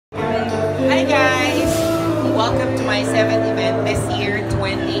welcome to my 7th event this year,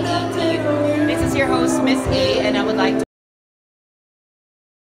 2018. This is your host, Miss A, and I would like to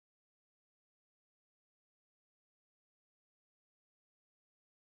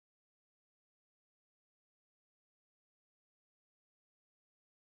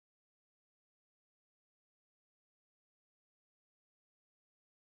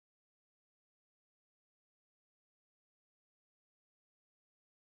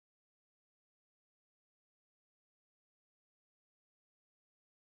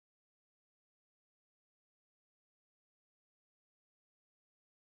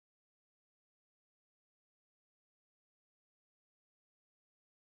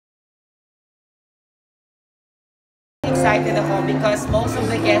excited ako because most of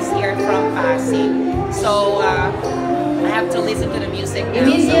the guests here are from Pasig. So I have to listen to the music now.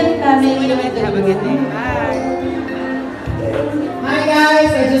 So see you in a minute. Have a good day. Bye. Hi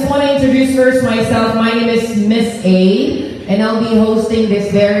guys, I just want to introduce first myself. My name is Miss A, and I'll be hosting this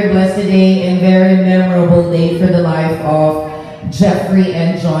very blessed day and very memorable day for the life of Jeffrey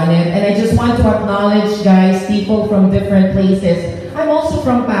and Janet. And I just want to acknowledge, guys, people from different places. I'm also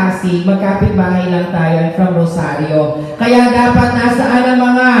from Pasig, magkapit-bahay lang tayo, I'm from Rosario. Kaya dapat nasaan ang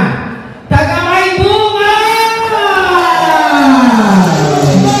mga taga-may bunga!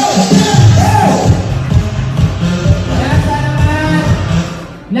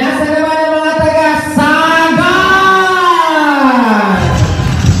 Nasa naman ang mga taga-sagan!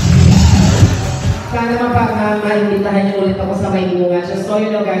 Sana maimbitahan niyo ulit ako sa May Bunga. Just so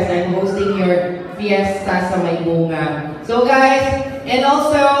you know guys, I'm hosting your fiesta sa May Bunga. So guys, and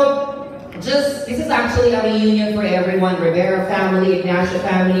also, this is actually a reunion for everyone. Rivera family, Ignacio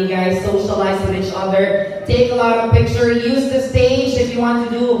family, guys, socialize with each other, take a lot of pictures, use the stage if you want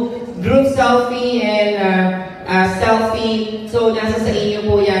to do group selfie and selfie. So nasa sa inyo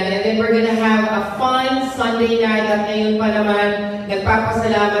po yan. And then we're gonna have a fun Sunday night. At ngayon pa naman,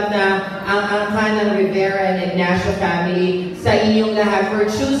 nagpapasalamat na ang angkan ng Rivera and Ignacio family sa inyong lahat for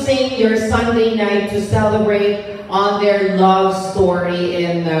choosing your Sunday night to celebrate on their love story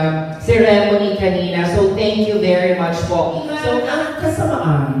in ceremony kanina. So thank you very much po. So ang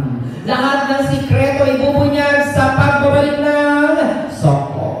kasamaan, lahat ng sikreto ibubunyag sa pagbabalik ng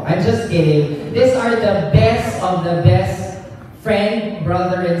Soko. I'm just kidding. These are the best of the best friend,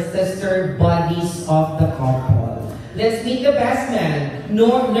 brother, and sister buddies of the couple. Let's meet the best man,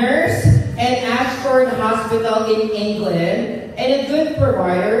 nurse at Ashford Hospital in England, and a good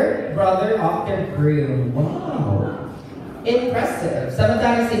provider, brother of their groom. Wow. Impressive.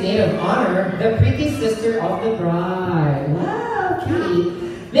 Samantala si maid of honor, the pretty sister of the bride. Wow, cute.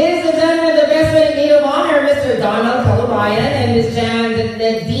 Ladies and gentlemen, the best man and maid of honor, Mr. Donald Calabayan and Ms. Jan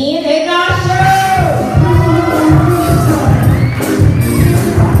Nadine Ignacio.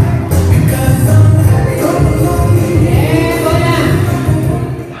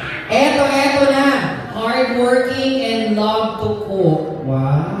 Eto na. Hardworking and love to cook.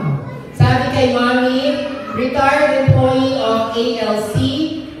 Wow. Sabi kay Mami, retired employee of ALC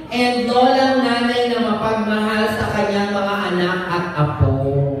and lolang nanay na mapagmahal sa kanyang mga anak at apo.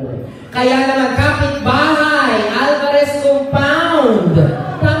 Kaya naman kapit-bahay, Alvarez Compound.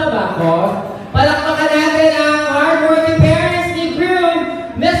 Tama ba ako? Palakpakan natin ang hardworking parents ni groom,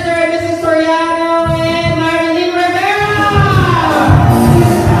 Mr. and Mrs. Soriano and Marilyn Rivera!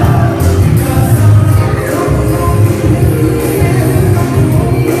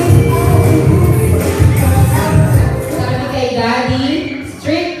 Sabi kay Daddy,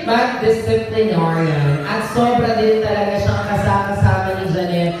 strict but disciplinarian. At sobra din talaga siyang kasama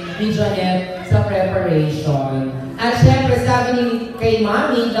ni Janet sa preparation. At syempre sabi ni kay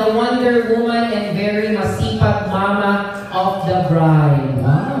Mami, the Wonder Woman and very masipag mama of the bride.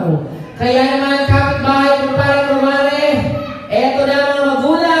 Wow! Kaya naman kapitbahay kung parang kumare, eto na mga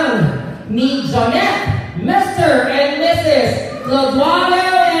magulang ni Janet, Mr. and Mrs.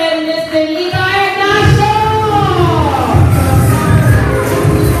 Claudio and Miss Benita Ignacio!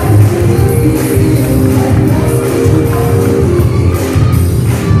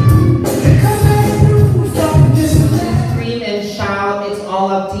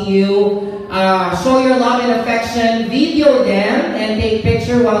 Show your love and affection, video them, and take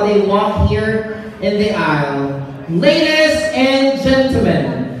picture while they walk here in the aisle. Ladies and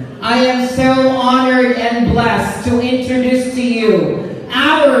gentlemen, I am so honored and blessed to introduce to you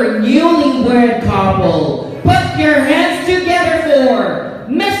our newlywed couple. Put your hands together for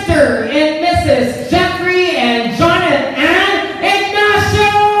Mr. and Mrs. Jeffrey and Janet and Ignacio!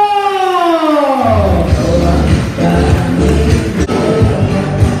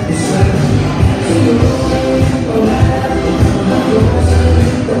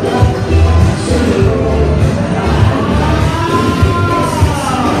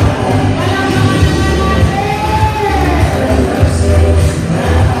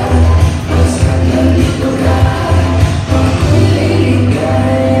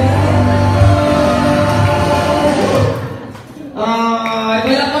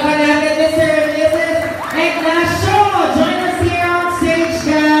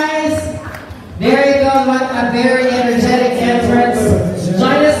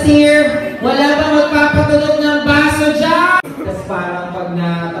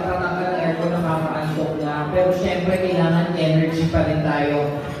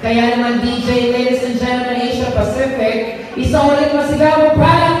 Isa ulit masigabong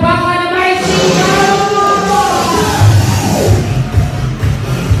palakpakan na may sigaw!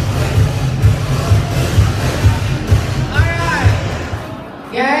 Alright!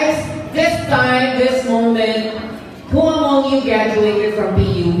 Guys, this time, this moment, who among you graduated from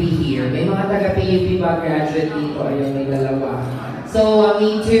PUP here? May mga taga-PUP ba graduate dito? Ayun, may dalawa. So,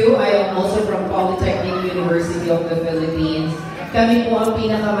 me too. I am also from Polytechnic University of the Philippines. Kami po ang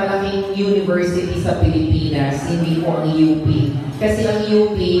pinakamalaking university sa Pilipinas, hindi po ang UP. Kasi ang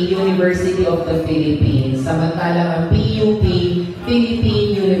UP, University of the Philippines. Samantalang ang PUP,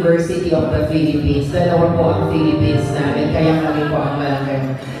 Philippine University of the Philippines. Dalawa po ang Philippines namin, kaya kami po ang malaki.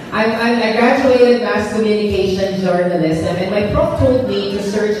 I graduated Mass Communication Journalism, and my prof told me to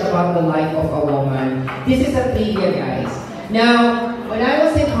search about the life of a woman. This is a trivia, guys. Now, when I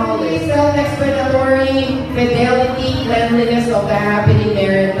was in college, self-explanatory, fidelity, cleanliness of the happily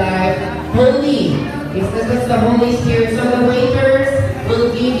married life, holy. This is the Holy Spirit. So the waiters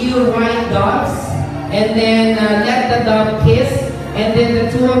will give you white doves, and then let the dove kiss, and then the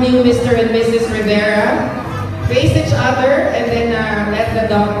two of you, Mr. and Mrs. Rivera, face each other, and then let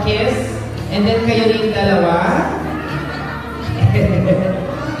the dove kiss, and then kayo rin dalawa.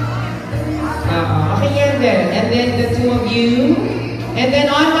 Okay, yan then. And then the two of you. And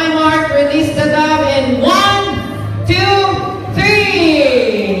then on my mark, release the dove in 1, 2,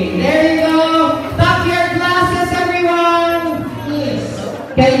 3. There you go. Stop your glasses, everyone. Yes.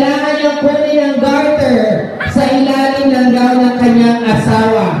 Kailangan niyang kunin ang garter sa ilalim ng gown ng kanyang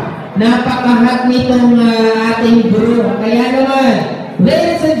asawa. Napakahot nitong ating brew. Kaya naman,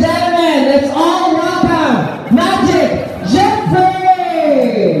 ladies and gentlemen, let's all welcome Magic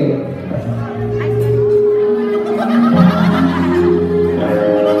Jeffrey!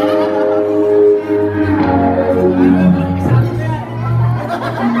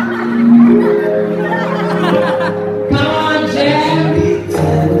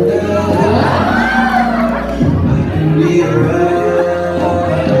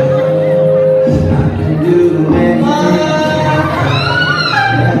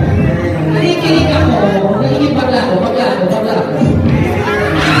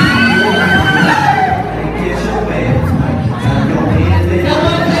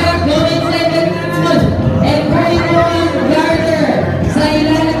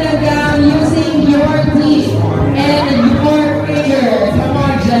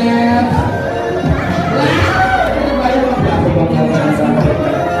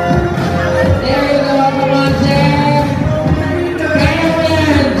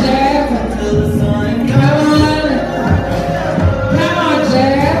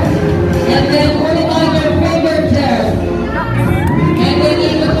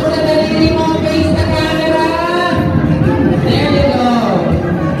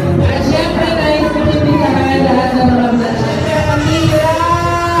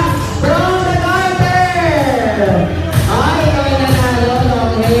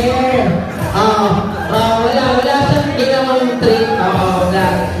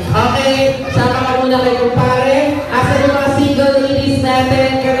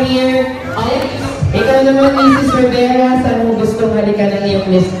 Mrs. Rivera, saan mo gustong halikan ng iyong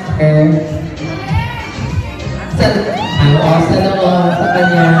mister? Sa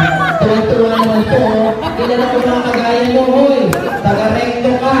kanya. Tuwan-tuwa naman to. Kilala ko mga kagaya mo, hoy.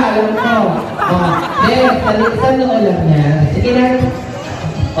 Taga-recto ka, alam mo. Talitan ng ulam niya. Sige na.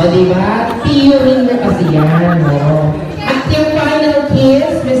 O, diba? Tiyurin mo kasi yan, At yung final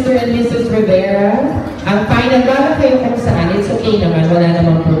kiss, Mr. and Mrs. Rivera, ang final, baka kayo kung saan, it's okay naman, wala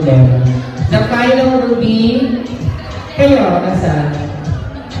namang problema. The final will be, kayo, nasaan?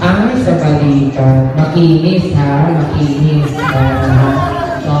 Ay, sa balikat. Makinis, ha? Makinis.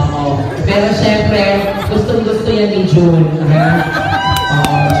 Oo. Pero syempre, gustong-gusto yan ni June, ha?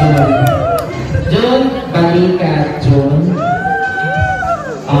 Oo, June. June, balikat, June.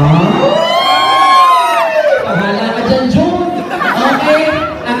 Pahala ka dyan, June. Okay.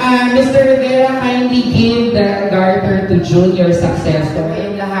 Mr. Rivera, kindly give the garter to June, your successor.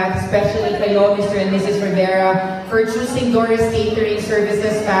 Kayong lahat, especially kayo, Mr. and Mrs. Rivera, for choosing Doris Catering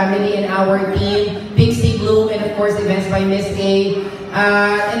Services family and our team, Pixie Bloom, and of course, Events by Miss A.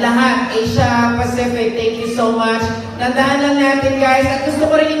 And lahat, Asia Pacific, thank you so much. Tandaan lang natin, guys, at gusto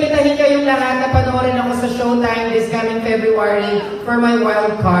ko rin imbitahin kayong lahat na panoorin ako sa Showtime this coming February for my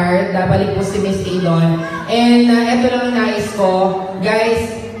wild card. Balik po si Miss A doon. And eto lang ang nais ko,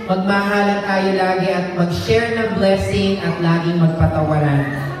 guys, magmahalan tayo lagi at mag-share ng blessing at laging magpatawaran.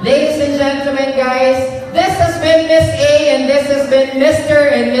 Ladies and gentlemen, guys, this has been Miss A and this has been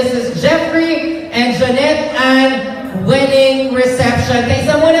Mr. and Mrs. Jeffrey and Jeanette and wedding reception.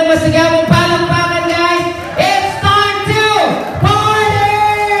 Kaysa muna masigabong palakpakan, guys!